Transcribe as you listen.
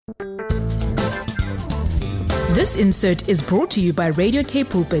This insert is brought to you by Radio K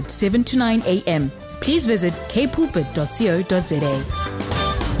Pulpit 7 to 9 a.m. Please visit kpulpit.co.za.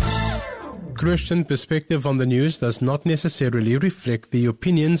 Christian perspective on the news does not necessarily reflect the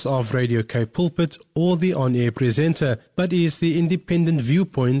opinions of Radio K Pulpit or the on-air presenter, but is the independent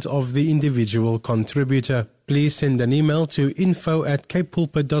viewpoint of the individual contributor. Please send an email to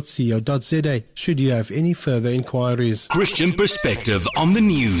info@kpulpit.co.za should you have any further inquiries. Christian perspective on the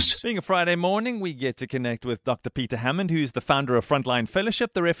news. Being a Friday morning, we get to connect with Dr. Peter Hammond, who's the founder of Frontline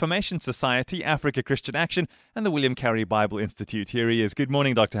Fellowship, the Reformation Society, Africa Christian Action, and the William Carey Bible Institute. Here he is. Good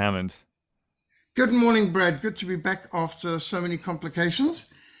morning, Dr. Hammond. Good morning, Brad. Good to be back after so many complications.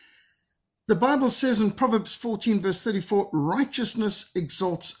 The Bible says in Proverbs 14, verse 34, righteousness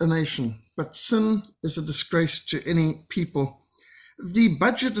exalts a nation, but sin is a disgrace to any people. The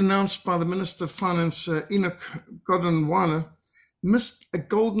budget announced by the Minister of Finance, Enoch Goddenweiler, missed a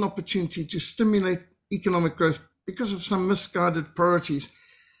golden opportunity to stimulate economic growth because of some misguided priorities.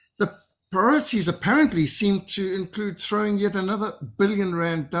 The priorities apparently seem to include throwing yet another billion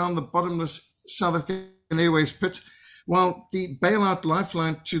rand down the bottomless South African Airways pit, while the bailout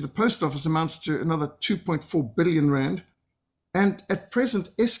lifeline to the post office amounts to another 2.4 billion rand. And at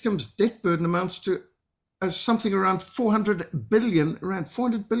present, Eskom's debt burden amounts to something around 400 billion rand.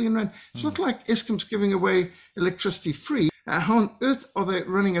 400 billion rand. It's not like Eskom's giving away electricity free. How on earth are they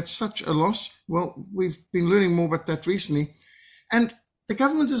running at such a loss? Well, we've been learning more about that recently. And the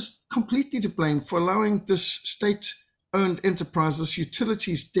government is completely to blame for allowing this state-owned enterprise, this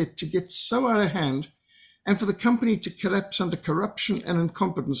utilities debt, to get so out of hand, and for the company to collapse under corruption and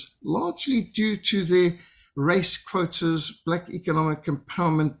incompetence, largely due to their race quotas, black economic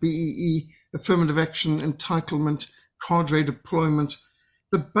empowerment, BEE, affirmative action, entitlement, cadre deployment.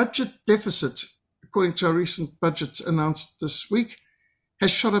 The budget deficit, according to our recent budget announced this week, has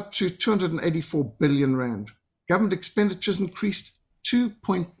shot up to 284 billion rand. Government expenditures increased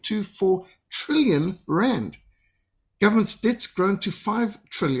 2.24 trillion rand. Government's debt's grown to 5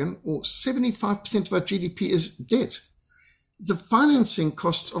 trillion, or 75% of our GDP is debt. The financing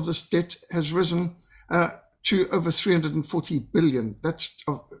cost of this debt has risen to over 340 billion.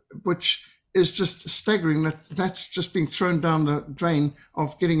 Which is just staggering. That's just being thrown down the drain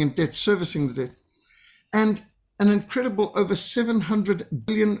of getting in debt, servicing the debt. And an incredible over 700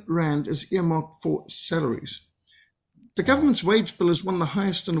 billion rand is earmarked for salaries. The government's wage bill is one of the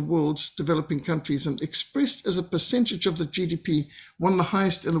highest in the world's developing countries, and expressed as a percentage of the GDP, one of the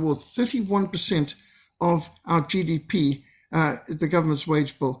highest in the world. 31% of our GDP, the government's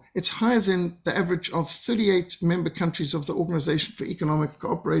wage bill. It's higher than the average of 38 member countries of the Organization for Economic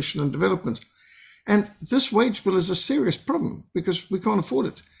Cooperation and Development. And this wage bill is a serious problem because we can't afford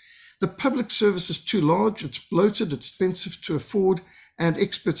it. The public service is too large, it's bloated, it's expensive to afford, and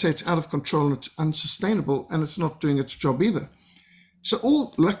experts say it's out of control and it's unsustainable, and it's not doing its job either. So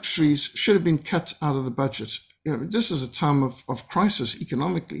all luxuries should have been cut out of the budget. This is a time of crisis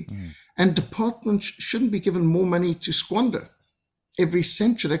economically, and departments shouldn't be given more money to squander. Every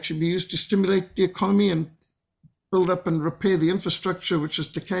cent should actually be used to stimulate the economy and build up and repair the infrastructure which is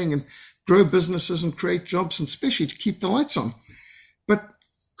decaying, and grow businesses and create jobs, and especially to keep the lights on. But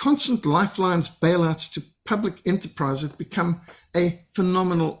constant lifelines, bailouts to public enterprise have become a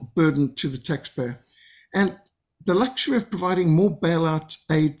phenomenal burden to the taxpayer. And the luxury of providing more bailout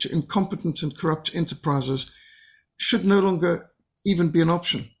aid to incompetent and corrupt enterprises should no longer even be an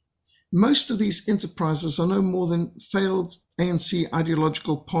option. Most of these enterprises are no more than failed ANC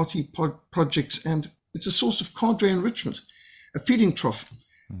ideological party projects, and it's a source of cadre enrichment, a feeding trough.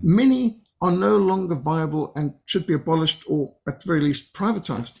 Many are no longer viable and should be abolished, or at the very least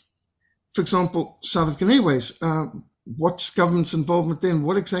privatized. For example, South African Airways, what's government's involvement then?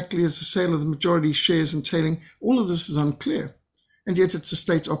 What exactly is the sale of the majority shares entailing? All of this is unclear, and yet it's a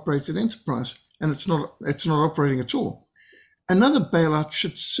state-operated enterprise, and it's not operating at all. Another bailout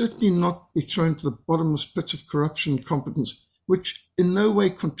should certainly not be thrown to the bottomless pit of corruption and competence, which in no way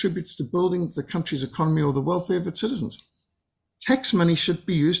contributes to building the country's economy or the welfare of its citizens. Tax money should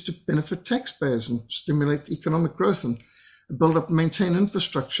be used to benefit taxpayers and stimulate economic growth and build up and maintain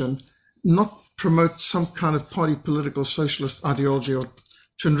infrastructure, and not promote some kind of party political socialist ideology or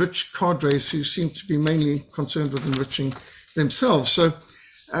to enrich cadres who seem to be mainly concerned with enriching themselves. So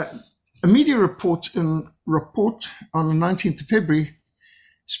a media report on the 19th of February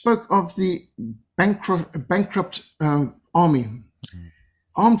spoke of the bankrupt army.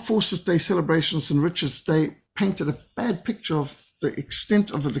 Armed Forces Day celebrations and Richards Day painted a bad picture of the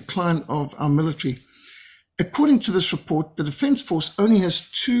extent of the decline of our military. According to this report, the Defence Force only has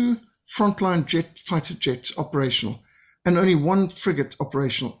 2 Frontline fighter jets operational. and only one frigate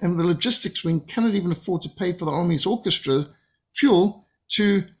operational. And the logistics wing cannot even afford to pay for the Army's orchestra fuel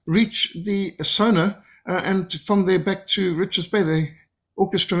to reach the Sona and from there back to Richards Bay. The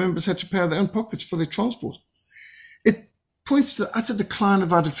orchestra members had to pay out of their own pockets for their transport. It points to the utter decline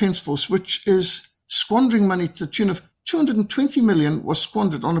of our defense force, which is squandering money to the tune of 220 million was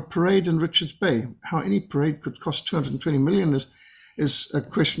squandered on a parade in Richards Bay. How any parade could cost 220 million is a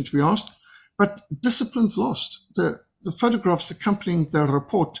question to be asked. But discipline's lost. The photographs accompanying the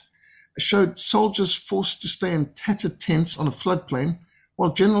report showed soldiers forced to stay in tattered tents on a floodplain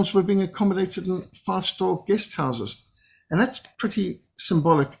while generals were being accommodated in 5-star guest houses. And that's pretty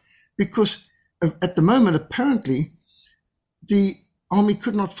symbolic because at the moment, apparently, the Army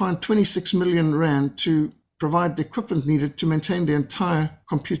could not find 26 million rand to provide the equipment needed to maintain the entire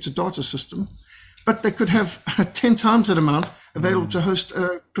computer data system, but they could have 10 times that amount available to host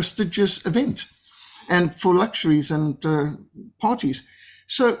a prestigious event and for luxuries and parties.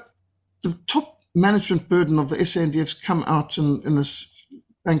 So the top management burden of the SANDF's come out in this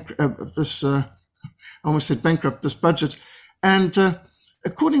I almost said bankrupt, this budget. And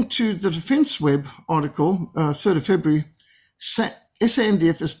according to the Defence Web article, 3rd of February,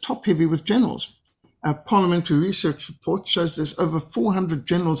 SANDF is top heavy with generals. A parliamentary research report shows there's over 400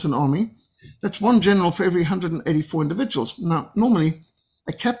 generals in the Army. That's one general for every 184 individuals. Now, normally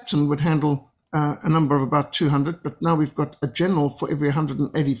a captain would handle a number of about 200, but now we've got a general for every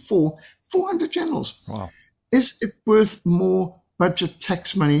 184, 400 generals. Wow. Is it worth more budget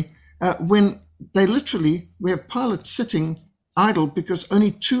tax money when we have pilots sitting idle because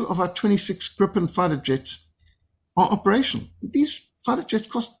only 2 of our 26 Gripen fighter jets are operational? These fighter jets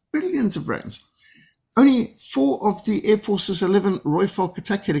cost billions of rands. Only 4 of the Air Force's 11 Royfalk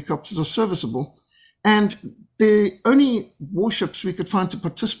attack helicopters are serviceable, and the only warships we could find to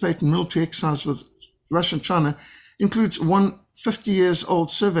participate in military exercise with Russia and China includes one 50 years old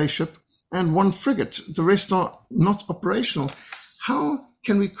survey ship and one frigate. The rest are not operational. How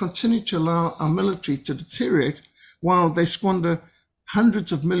can we continue to allow our military to deteriorate while they squander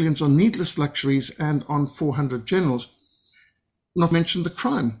hundreds of millions on needless luxuries and on 400 generals? Not mention the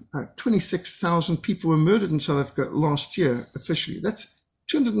crime. 26,000 people were murdered in South Africa last year officially. That's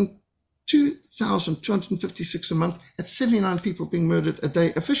 2,256 a month. That's 79 people being murdered a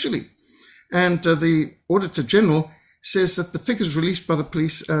day officially. And the Auditor General says that the figures released by the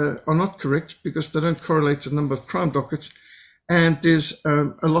police are not correct because they don't correlate to the number of crime dockets. And there's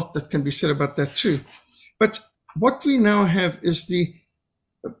a lot that can be said about that too. But what we now have is the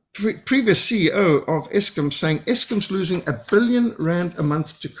previous CEO of Eskom saying Eskom's losing R1 billion a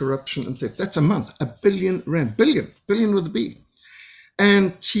month to corruption and theft. That's a month, R1 billion, billion with a B.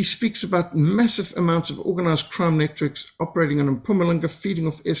 And he speaks about massive amounts of organized crime networks operating in Mpumalanga, feeding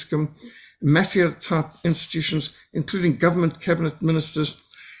off Eskom, mafia-type institutions, including government cabinet ministers,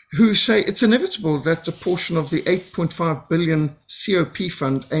 who say it's inevitable that a portion of the 8.5 billion COP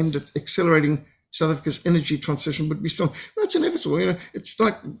fund aimed at accelerating South Africa's energy transition would be stolen. No, it's inevitable. It's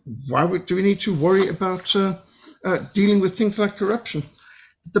like, why do we need to worry about dealing with things like corruption?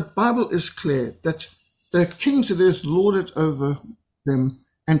 The Bible is clear that the kings of the earth lord it over them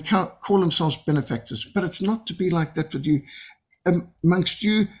and call themselves benefactors. But it's not to be like that with you. Amongst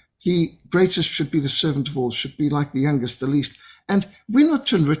you, the greatest should be the servant of all, should be like the youngest, the least. And we're not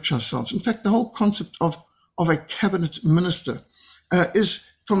to enrich ourselves. In fact, the whole concept of a cabinet minister is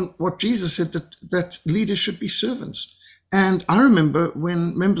from what Jesus said, that leaders should be servants. And I remember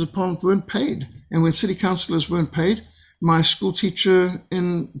when members of parliament weren't paid and when city councillors weren't paid. My school teacher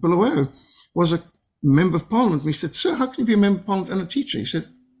in Bulawayo was a member of parliament. We said, sir, how can you be a member of parliament and a teacher? He said,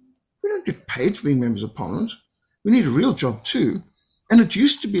 we don't get paid for being members of parliament. We need a real job too. And it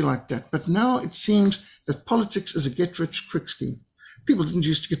used to be like that. But now it seems that politics is a get-rich-quick scheme. People didn't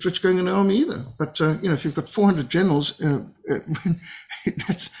used to get rich going in the army either. But, if you've got 400 generals,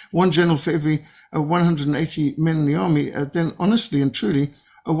 that's one general for every 180 men in the army, then honestly and truly,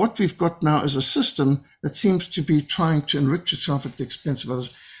 what we've got now is a system that seems to be trying to enrich itself at the expense of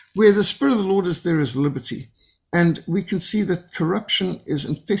others. Where the Spirit of the Lord is, there is liberty. And we can see that corruption is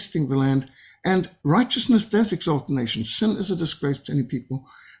infesting the land, and righteousness does exalt the nation. Sin is a disgrace to any people.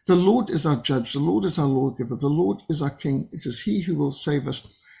 The Lord is our judge. The Lord is our lawgiver. The Lord is our king. It is he who will save us.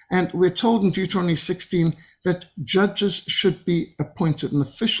 And we're told in Deuteronomy 16 that judges should be appointed and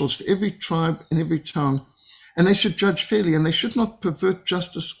officials for every tribe in every town. And they should judge fairly, and they should not pervert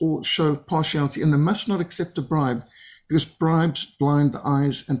justice or show partiality. And they must not accept a bribe, because bribes blind the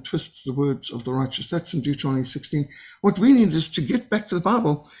eyes and twist the words of the righteous. That's in Deuteronomy 16. What we need is to get back to the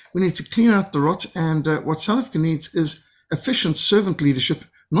Bible. We need to clean out the rot. And what South Africa needs is efficient servant leadership,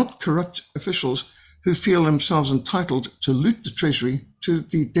 not corrupt officials who feel themselves entitled to loot the treasury to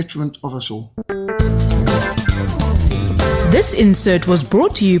the detriment of us all. This insert was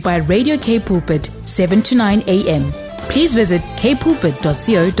brought to you by Radio K Pulpit, 7 to 9 a.m. Please visit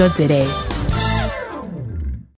kpulpit.co.za.